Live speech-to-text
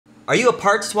Are you a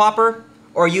part swapper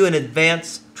or are you an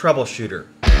advanced troubleshooter?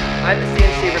 I'm the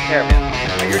CNC repairman.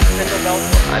 Are your spindle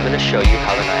belts? I'm going to show you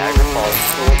how the Niagara Falls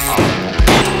tool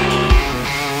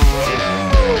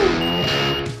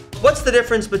operates. What's the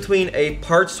difference between a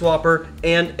part swapper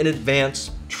and an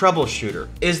advanced troubleshooter?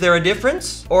 Is there a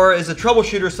difference? Or is a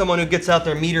troubleshooter someone who gets out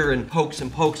their meter and pokes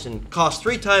and costs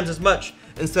 3 times as much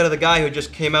instead of the guy who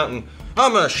just came out and,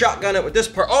 I'm gonna shotgun it with this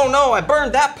part. Oh no, I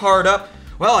burned that part up.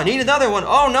 Well, I need another one.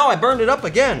 Oh no, I burned it up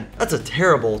again. That's a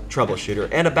terrible troubleshooter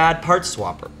and a bad part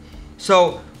swapper.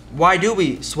 So why do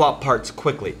we swap parts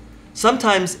quickly?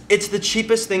 Sometimes it's the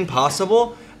cheapest thing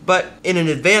possible, but in an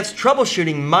advanced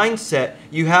troubleshooting mindset,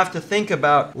 you have to think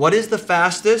about what is the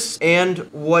fastest and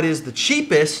what is the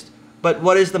cheapest, but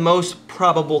what is the most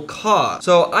probable cause.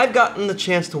 So I've gotten the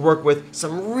chance to work with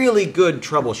some really good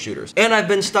troubleshooters, and I've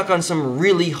been stuck on some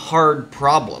really hard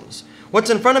problems. What's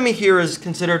in front of me here is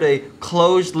considered a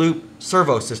closed loop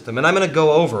servo system, and I'm gonna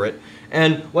go over it.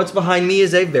 And what's behind me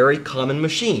is a very common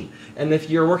machine. And if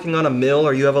you're working on a mill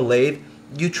or you have a lathe,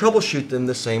 you troubleshoot them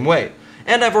the same way.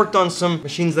 And I've worked on some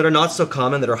machines that are not so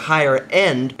common, that are higher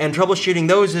end, and troubleshooting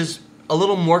those is a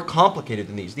little more complicated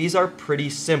than these. These are pretty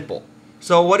simple.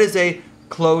 So what is a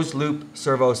closed loop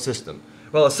servo system?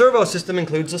 Well, a servo system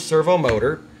includes a servo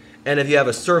motor, and if you have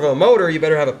a servo motor, you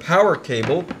better have a power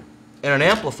cable and an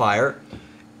amplifier.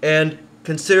 And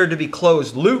considered to be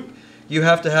closed loop, you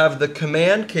have to have the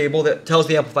command cable that tells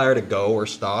the amplifier to go or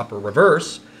stop or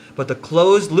reverse, but the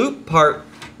closed loop part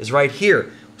is right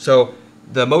here. So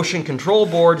the motion control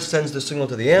board sends the signal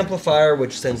to the amplifier,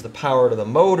 which sends the power to the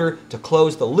motor to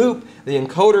close the loop. The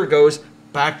encoder goes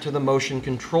back to the motion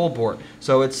control board.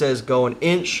 So it says go an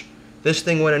inch, this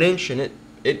thing went an inch and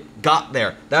it got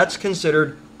there. That's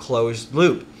considered closed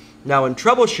loop. Now in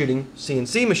troubleshooting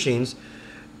CNC machines,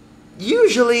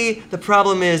 usually the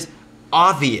problem is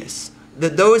obvious.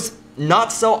 Those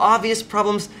not so obvious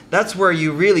problems, that's where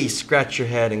you really scratch your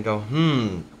head and go,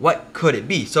 what could it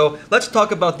be? So let's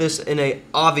talk about this in an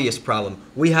obvious problem.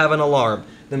 We have an alarm.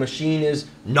 The machine is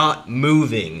not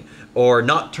moving or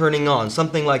not turning on,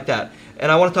 something like that.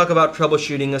 And I want to talk about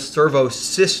troubleshooting a servo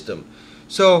system.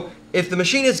 So if the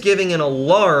machine is giving an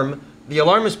alarm, the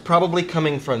alarm is probably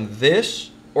coming from this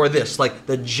or this, like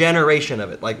the generation of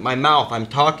it. Like my mouth, I'm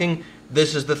talking,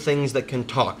 this is the things that can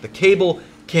talk. The cable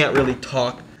can't really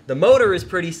talk. The motor is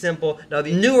pretty simple. Now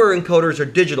the newer encoders are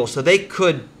digital, so they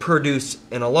could produce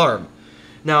an alarm.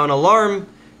 Now an alarm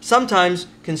sometimes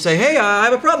can say, hey, I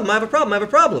have a problem, I have a problem, I have a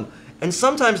problem. And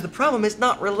sometimes the problem is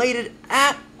not related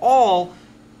at all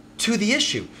to the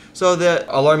issue. So the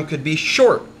alarm could be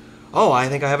short. Oh, I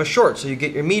think I have a short. So you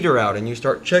get your meter out and you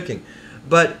start checking.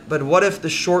 But what if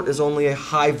the short is only a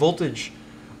high voltage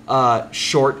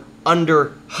short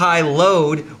under high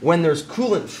load when there's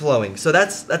coolant flowing? So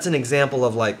that's an example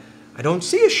of like, I don't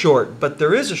see a short, but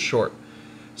there is a short.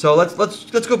 So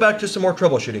let's go back to some more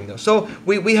troubleshooting though. So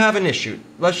we have an issue.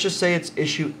 Let's just say it's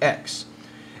issue X.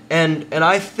 And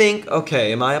I think,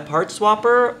 okay, am I a part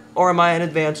swapper or am I an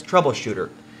advanced troubleshooter?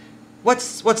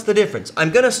 What's the difference?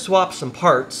 I'm gonna swap some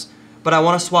parts, but I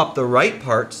wanna swap the right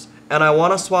parts, and I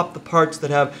wanna swap the parts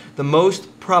that have the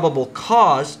most probable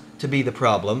cause to be the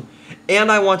problem, and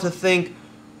I want to think,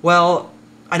 well,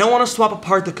 I don't wanna swap a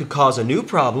part that could cause a new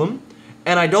problem,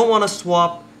 and I don't wanna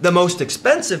swap the most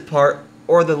expensive part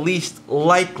or the least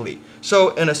likely.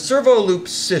 So in a servo loop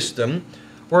system,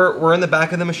 we're in the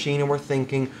back of the machine and we're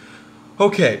thinking,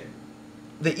 okay,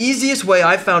 the easiest way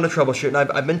I've found to troubleshoot, and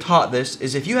I've been taught this,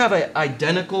 is if you have an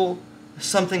identical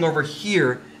something over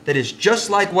here that is just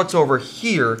like what's over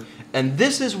here, and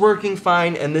this is working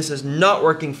fine and this is not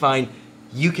working fine,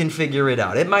 you can figure it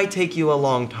out. It might take you a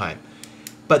long time,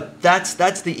 but that's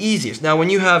the easiest. Now when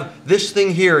you have this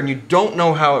thing here and you don't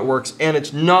know how it works and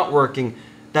it's not working,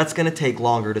 that's gonna take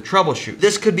longer to troubleshoot.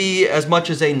 This could be as much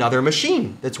as another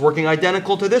machine that's working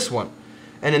identical to this one.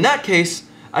 And in that case,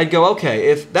 I'd go, okay,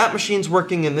 if that machine's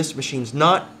working and this machine's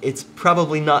not, it's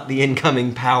probably not the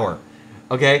incoming power,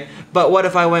 okay? But what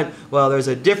if I went, well, there's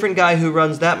a different guy who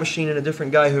runs that machine and a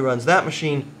different guy who runs that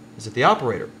machine. Is it the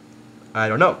operator? I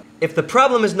don't know. If the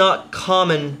problem is not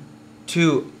common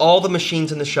to all the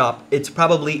machines in the shop, it's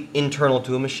probably internal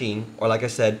to a machine, or like I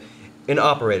said, an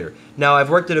operator. Now, I've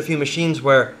worked at a few machines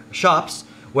shops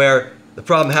where the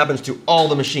problem happens to all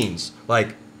the machines,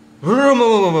 like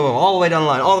all the way down the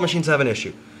line, all the machines have an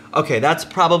issue. Okay, that's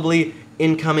probably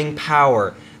incoming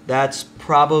power. That's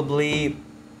probably,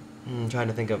 I'm trying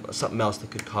to think of something else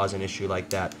that could cause an issue like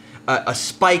that. A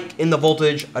spike in the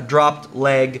voltage, a dropped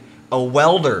leg, a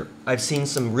welder. I've seen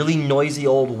some really noisy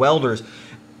old welders.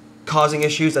 causing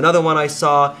issues. Another one I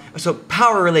saw, so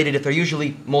power related if they're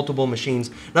usually multiple machines.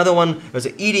 Another one was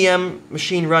an EDM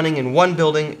machine running in one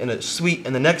building in a suite,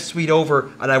 and the next suite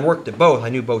over, and I worked at both, I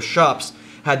knew both shops,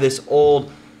 had this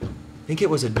old, I think it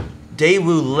was a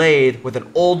Daewoo lathe with an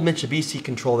old Mitsubishi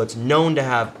control that's known to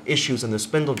have issues in the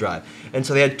spindle drive. And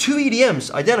so they had two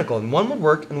EDMs identical, and one would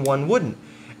work and one wouldn't.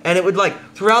 And it would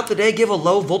like throughout the day give a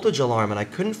low voltage alarm, and I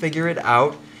couldn't figure it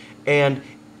out. And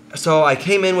so I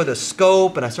came in with a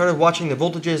scope and I started watching the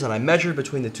voltages and I measured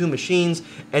between the two machines,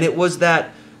 and it was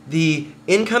that the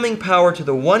incoming power to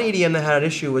the one EDM that had an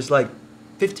issue was like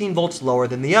 15 volts lower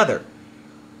than the other.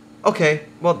 Okay,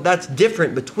 well that's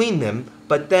different between them,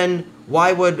 but then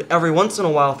why would every once in a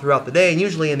while throughout the day, and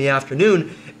usually in the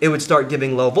afternoon, it would start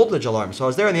giving low voltage alarms. So I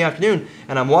was there in the afternoon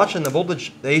and I'm watching the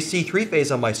voltage, the AC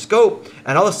three-phase on my scope,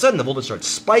 and all of a sudden the voltage starts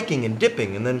spiking and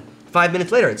dipping, and then 5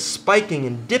 minutes later it's spiking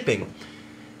and dipping.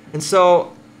 And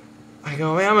so I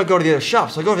go, man, I'm gonna go to the other shop.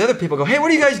 So I go to the other people and go, hey,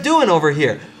 what are you guys doing over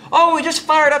here? Oh, we just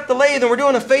fired up the lathe and we're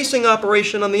doing a facing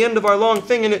operation on the end of our long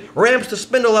thing, and it ramps the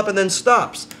spindle up and then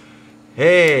stops.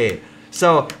 Hey,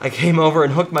 so I came over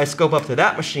and hooked my scope up to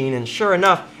that machine, and sure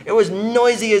enough, it was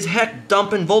noisy as heck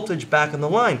dumping voltage back in the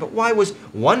line. But why was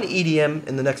one EDM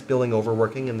in the next building over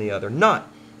working and the other not?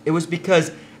 It was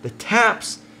because the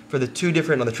taps for the two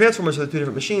different, on the transformers for the two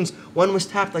different machines, one was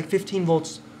tapped like 15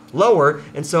 volts lower,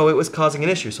 and so it was causing an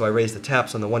issue. So I raised the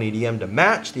taps on the one EDM to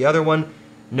match, the other one,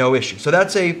 no issue. So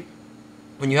that's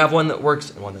when you have one that works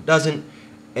and one that doesn't,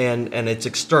 and it's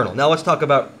external. Now let's talk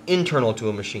about internal to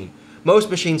a machine. Most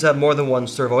machines have more than one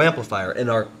servo amplifier. In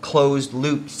our closed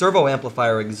loop servo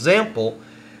amplifier example,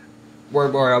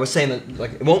 where I was saying that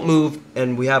like it won't move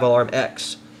and we have alarm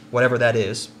X, whatever that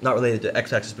is, not related to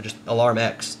X-axis, but just alarm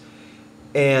X.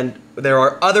 And there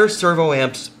are other servo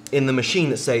amps in the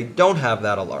machine that say don't have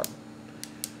that alarm.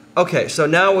 Okay, so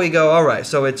now we go, all right,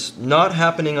 so it's not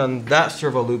happening on that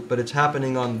servo loop, but it's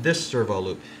happening on this servo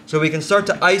loop. So we can start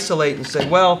to isolate and say,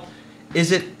 well,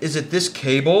 is it this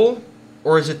cable,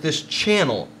 or is it this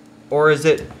channel? Or is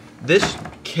it this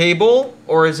cable,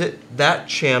 or is it that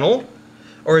channel?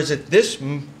 Or is it this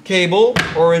cable,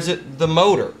 or is it the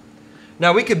motor?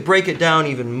 Now we could break it down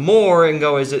even more and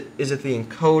go, is it the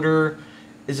encoder?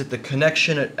 Is it the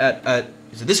connection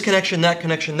is it this connection, that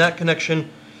connection, that connection?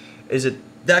 Is it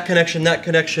that connection, that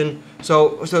connection?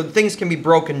 So things can be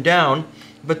broken down,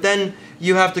 but then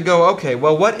you have to go, okay,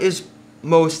 well, what is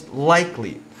most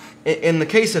likely? In the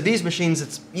case of these machines,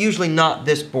 it's usually not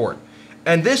this board.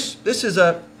 And this is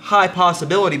a high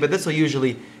possibility, but this will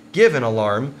usually give an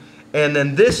alarm. And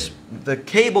then the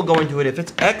cable going to it, if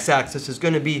it's X-axis, is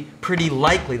going to be pretty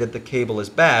likely that the cable is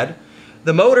bad.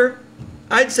 The motor,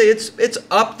 I'd say it's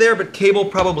up there, but cable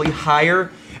probably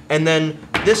higher. And then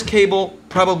this cable,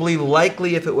 probably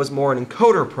likely if it was more an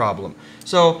encoder problem.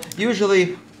 So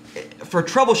usually for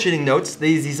troubleshooting notes,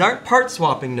 these aren't part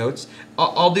swapping notes.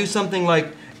 I'll do something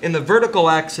like in the vertical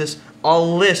axis,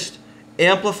 I'll list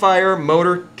amplifier,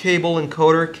 motor cable,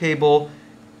 encoder cable,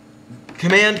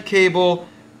 command cable,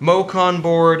 MOCON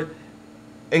board,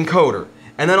 encoder.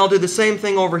 And then I'll do the same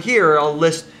thing over here. I'll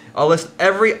list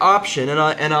every option,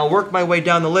 and I'll work my way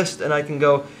down the list, and I can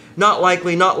go not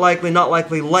likely, not likely, not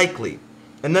likely, likely.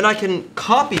 And then I can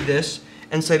copy this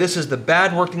and say this is the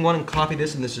bad working one, and copy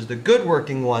this, and this is the good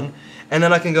working one. And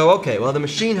then I can go, okay, well the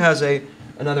machine has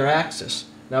another axis.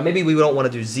 Now maybe we don't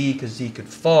want to do Z because Z could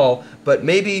fall, but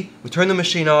maybe we turn the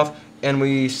machine off and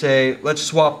we say, let's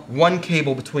swap one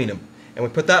cable between them. And we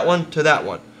put that one to that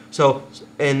one. So,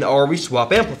 or we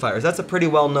swap amplifiers. That's a pretty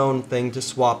well-known thing, to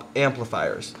swap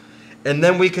amplifiers. And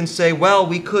then we can say, well,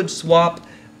 we could swap,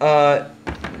 well,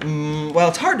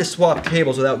 it's hard to swap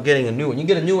cables without getting a new one. You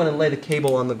get a new one and lay the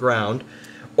cable on the ground.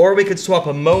 Or we could swap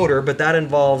a motor, but that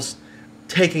involves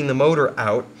taking the motor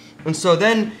out. And so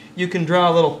then you can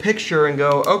draw a little picture and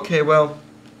go, okay, well,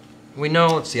 we know,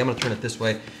 let's see, I'm going to turn it this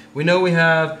way. We know we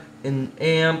have an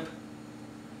amp,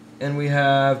 and we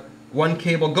have one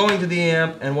cable going to the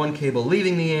amp and one cable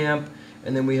leaving the amp,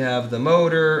 and then we have the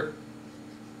motor.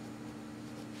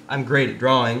 I'm great at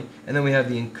drawing. And then we have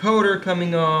the encoder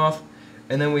coming off,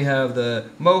 and then we have the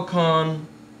MOCON,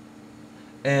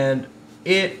 and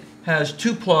it has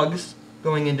two plugs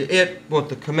going into it, both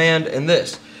the command and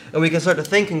this. And we can start to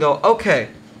think and go, okay,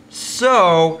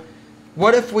 so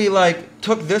what if we like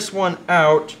took this one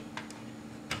out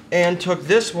and took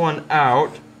this one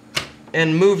out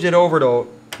and moved it over to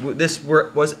this where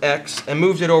it was X and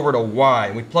moved it over to Y,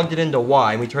 and we plugged it into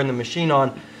Y, and we turned the machine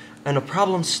on, and the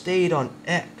problem stayed on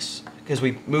X because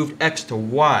we moved X to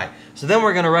Y. So then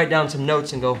we're going to write down some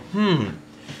notes and go,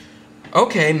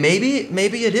 okay,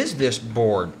 maybe it is this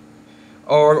board.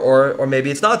 Or maybe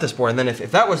it's not this board. And then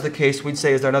if that was the case, we'd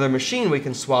say, is there another machine we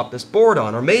can swap this board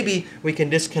on? Or maybe we can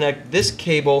disconnect this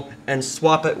cable and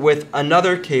swap it with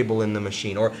another cable in the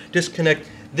machine. Or disconnect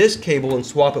this cable and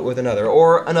swap it with another.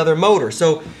 Or another motor.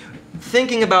 So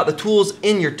thinking about the tools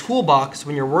in your toolbox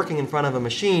when you're working in front of a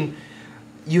machine,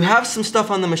 you have some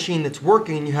stuff on the machine that's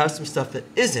working and you have some stuff that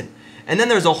isn't. And then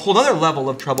there's a whole other level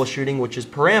of troubleshooting, which is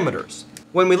parameters.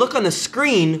 When we look on the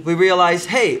screen, we realize,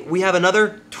 hey, we have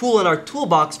another tool in our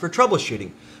toolbox for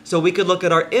troubleshooting. So we could look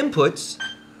at our inputs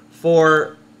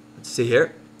for, let's see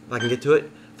here, if I can get to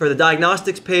it. For the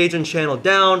diagnostics page and channel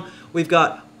down, we've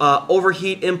got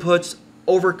overheat inputs,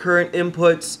 overcurrent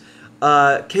inputs,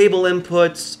 cable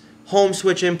inputs, home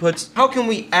switch inputs. How can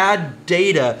we add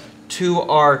data to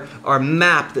our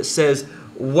map that says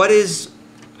what is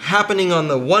happening on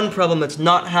the one problem that's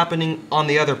not happening on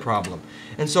the other problem?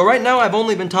 And so right now I've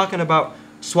only been talking about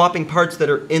swapping parts that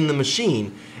are in the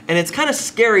machine. And it's kind of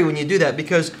scary when you do that,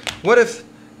 because what if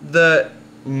the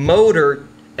motor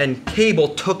and cable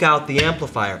took out the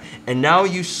amplifier and now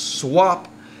you swap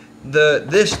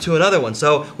this to another one?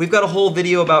 So we've got a whole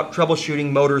video about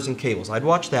troubleshooting motors and cables. I'd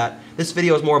watch that. This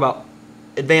video is more about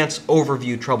advanced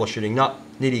overview troubleshooting, not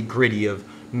nitty-gritty of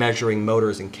measuring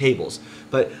motors and cables,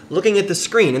 but looking at the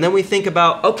screen. And then we think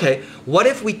about, okay, what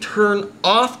if we turn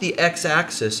off the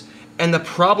x-axis and the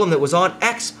problem that was on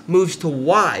x moves to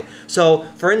y? So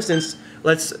for instance,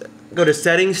 let's go to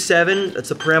settings 7, that's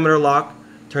a parameter lock,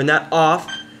 turn that off,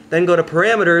 then go to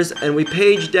parameters and we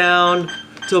page down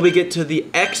till we get to the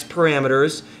x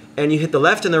parameters, and you hit the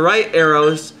left and the right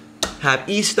arrows, have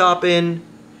e-stop in,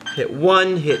 hit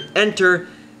 1, hit enter.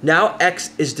 Now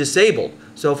x is disabled.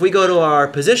 So if we go to our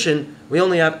position, we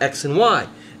only have x and y.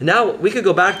 And now we could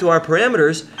go back to our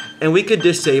parameters and we could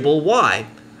disable y.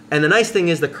 And the nice thing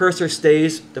is the cursor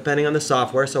stays depending on the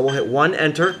software. So we'll hit 1,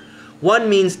 enter. 1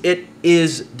 means it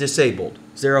is disabled.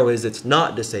 0 is it's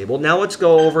not disabled. Now let's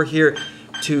go over here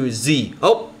to z.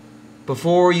 Oh,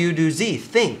 before you do z,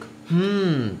 think,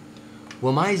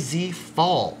 will my z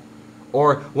fall?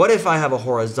 Or what if I have a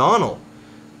horizontal?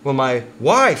 Will my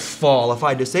y fall if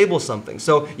I disable something?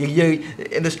 So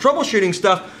in this troubleshooting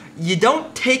stuff, you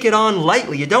don't take it on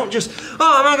lightly. You don't just,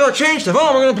 oh, I'm not going to change stuff. Oh,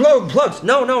 I'm going to blow plugs.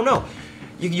 No, no, no.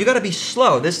 You got to be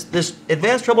slow. This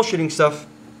advanced troubleshooting stuff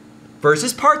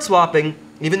versus part swapping,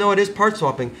 even though it is part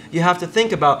swapping, you have to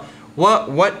think about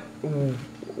what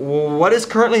is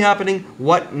currently happening,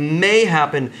 what may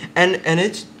happen, and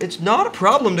it's not a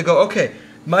problem to go, okay,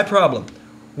 my problem.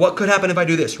 What could happen if I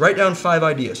do this? Write down 5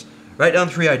 ideas. Write down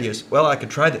 3 ideas. Well, I could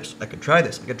try this. I could try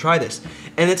this. I could try this.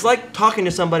 And it's like talking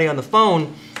to somebody on the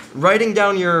phone, writing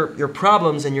down your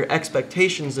problems and your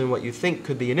expectations and what you think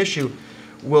could be an issue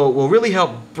will really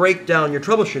help break down your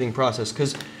troubleshooting process,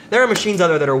 because there are machines out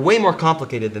there that are way more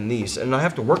complicated than these, and I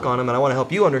have to work on them, and I want to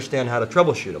help you understand how to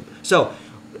troubleshoot them. So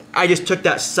I just took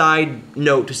that side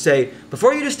note to say,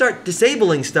 before you just start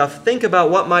disabling stuff, think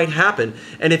about what might happen.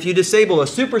 And if you disable a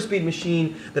super speed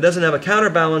machine that doesn't have a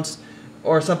counterbalance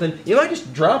or something, you might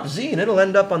just drop Z and it'll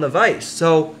end up on the vise.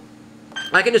 So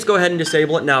I can just go ahead and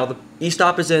disable it now. The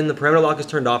e-stop is in, the parameter lock is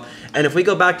turned off, and if we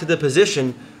go back to the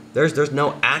position, there's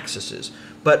no axes.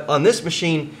 But on this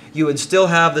machine, you would still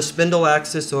have the spindle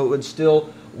axis, so it would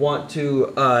still want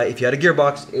to, if you had a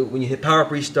gearbox, when you hit power up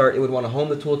restart, it would want to home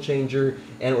the tool changer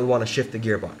and it would want to shift the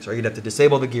gearbox, or you'd have to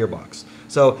disable the gearbox.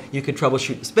 So you could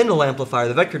troubleshoot the spindle amplifier,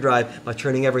 the vector drive, by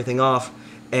turning everything off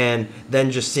and then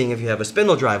just seeing if you have a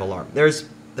spindle drive alarm. There's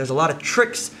a lot of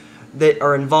tricks that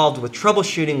are involved with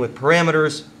troubleshooting with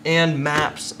parameters and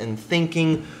maps and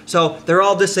thinking. So they're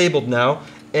all disabled now,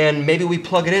 and maybe we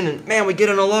plug it in and man, we get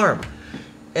an alarm.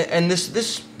 And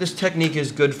this technique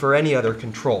is good for any other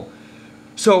control.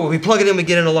 So we plug it in, we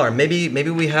get an alarm. Maybe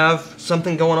we have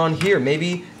something going on here.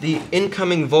 Maybe the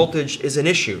incoming voltage is an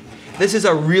issue. This is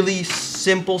a really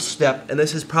simple step, and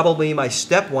this is probably my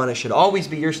step 1. It should always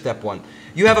be your step 1.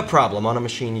 You have a problem on a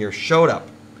machine, you showed up.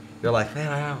 You're like,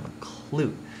 man, I don't have a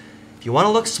clue. If you want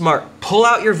to look smart, pull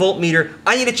out your voltmeter.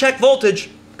 I need to check voltage.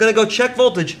 I'm gonna go check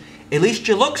voltage. At least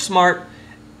you look smart.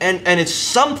 And it's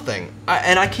something.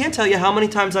 And I can't tell you how many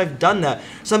times I've done that.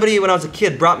 Somebody, when I was a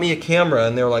kid, brought me a camera,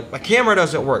 and they were like, my camera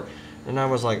doesn't work. And I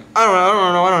was like, I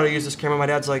don't know how to use this camera. My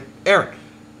dad's like, Aaron,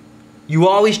 you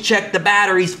always check the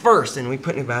batteries first. And we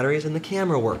put new batteries, and the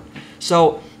camera worked.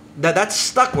 So that's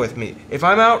stuck with me. If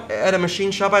I'm out at a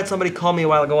machine shop, I had somebody call me a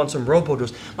while ago on some robo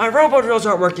drills. My robo drills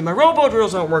aren't working. My robo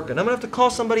drills aren't working. I'm going to have to call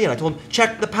somebody in. I told them,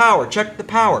 check the power, check the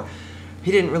power.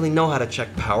 he didn't really know how to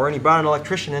check power, and he brought an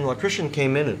electrician in. The electrician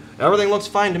came in, and everything looks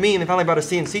fine to me, and they finally brought a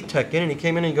CNC tech in, and he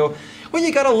came in and go, well,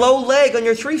 you got a low leg on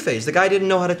your 3-phase. The guy didn't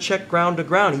know how to check ground to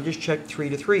ground. He just checked 3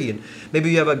 to 3, and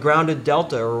maybe you have a grounded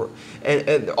delta,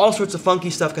 and all sorts of funky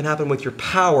stuff can happen with your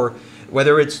power,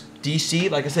 whether it's DC,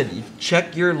 like I said, you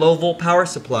check your low volt power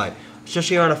supply.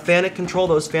 Especially on a FANUC control,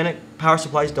 those FANUC power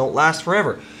supplies don't last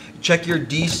forever. Check your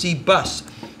DC bus.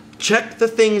 Check the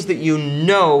things that you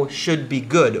know should be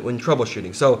good when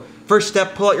troubleshooting. So first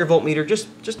step, pull out your voltmeter,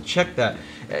 just check that.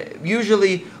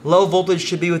 Usually low voltage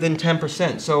should be within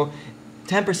 10%. So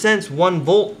 10% is 1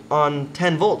 volt on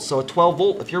 10 volts, so 12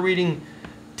 volt. If you're reading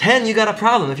 10, you got a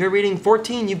problem. If you're reading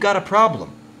 14, you've got a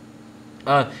problem.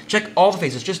 Check all the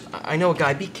phases. I know a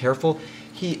guy, be careful.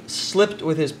 He slipped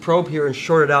with his probe here and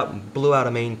shorted out and blew out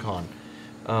a main con.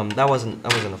 That wasn't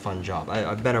a fun job.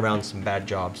 I've been around some bad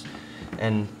jobs,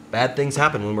 and bad things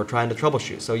happen when we're trying to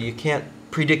troubleshoot. So you can't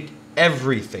predict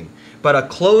everything. But a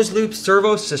closed loop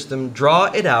servo system, draw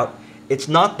it out. It's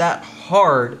not that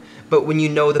hard, but when you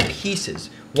know the pieces,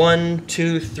 1,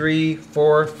 2, 3,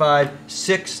 4, 5,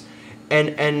 6,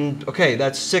 and okay,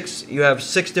 that's 6. You have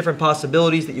 6 different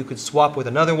possibilities that you could swap with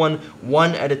another one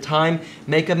at a time.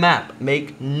 Make a map,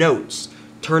 make notes,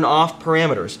 turn off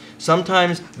parameters.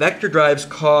 Sometimes vector drives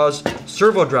cause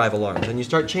servo drive alarms, and you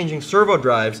start changing servo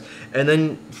drives, and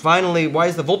then finally, why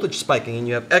is the voltage spiking? And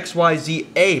you have X, Y, Z,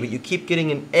 A, but you keep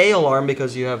getting an A alarm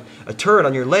because you have a turret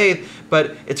on your lathe,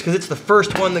 but it's because it's the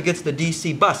first one that gets the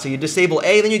DC bus. So you disable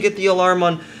A, then you get the alarm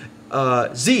on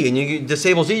Z, and you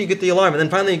disable Z, you get the alarm, and then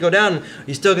finally you go down and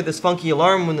you still get this funky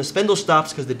alarm when the spindle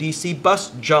stops because the DC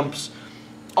bus jumps.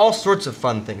 All sorts of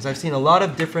fun things. I've seen a lot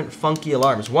of different funky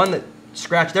alarms. One that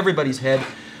scratched everybody's head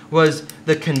was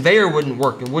the conveyor wouldn't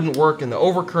work, and the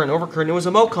overcurrent, it was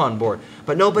a MOCON board.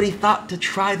 But nobody thought to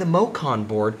try the MOCON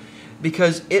board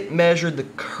because it measured the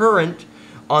current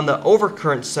on the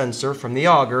overcurrent sensor from the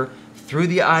auger through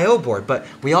the I/O board. But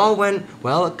we all went,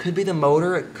 well, it could be the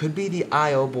motor, it could be the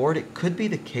I/O board, it could be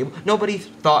the cable. Nobody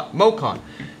thought MOCON.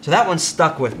 So that one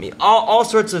stuck with me. All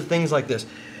sorts of things like this.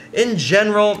 In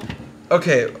general,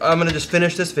 okay, I'm gonna just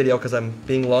finish this video because I'm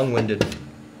being long-winded.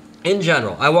 In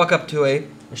general, I walk up to a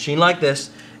machine like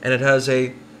this and it has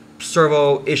a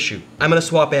servo issue. I'm gonna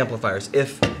swap amplifiers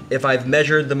if I've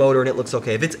measured the motor and it looks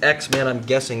okay. If it's X, man, I'm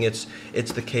guessing it's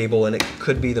the cable and it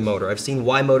could be the motor. I've seen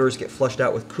Y motors get flushed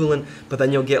out with coolant, but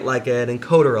then you'll get like an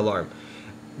encoder alarm.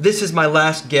 This is my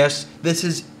last guess. This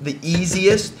is the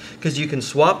easiest because you can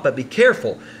swap, but be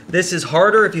careful. This is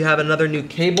harder if you have another new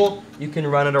cable, you can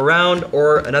run it around,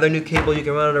 or another new cable, you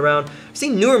can run it around. I've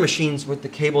seen newer machines with the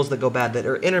cables that go bad that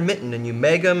are intermittent, and you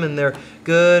meg them and they're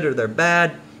good or they're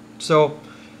bad. So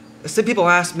some people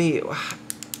ask me,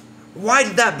 why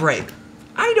did that break?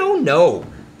 I don't know.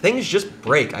 Things just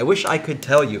break. I wish I could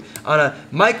tell you. On a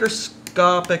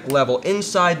microscopic level,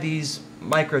 inside these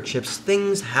microchips,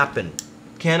 things happen.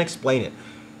 Can't explain it.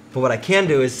 But what I can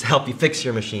do is help you fix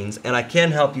your machines, and I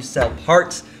can help you sell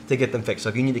parts to get them fixed. So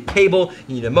if you need a cable,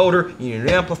 you need a motor, you need an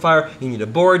amplifier, you need a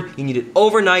board, you need it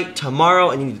overnight, tomorrow,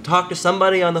 and you need to talk to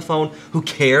somebody on the phone who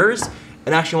cares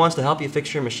and actually wants to help you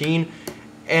fix your machine,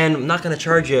 and I'm not gonna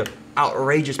charge you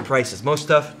outrageous prices. Most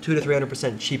stuff 200 to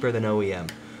 300% cheaper than OEM.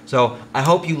 So I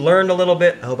hope you learned a little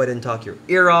bit. I hope I didn't talk your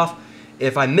ear off.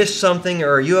 If I missed something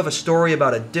or you have a story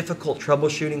about a difficult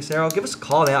troubleshooting scenario, give us a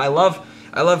call. I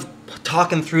love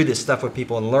talking through this stuff with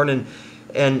people and learning,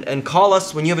 and call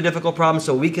us when you have a difficult problem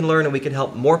so we can learn and we can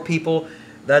help more people.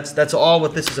 That's all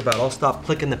what this is about. I'll stop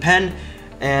clicking the pen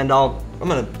and I'm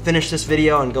gonna finish this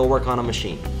video and go work on a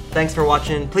machine. Thanks for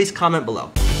watching. Please comment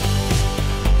below.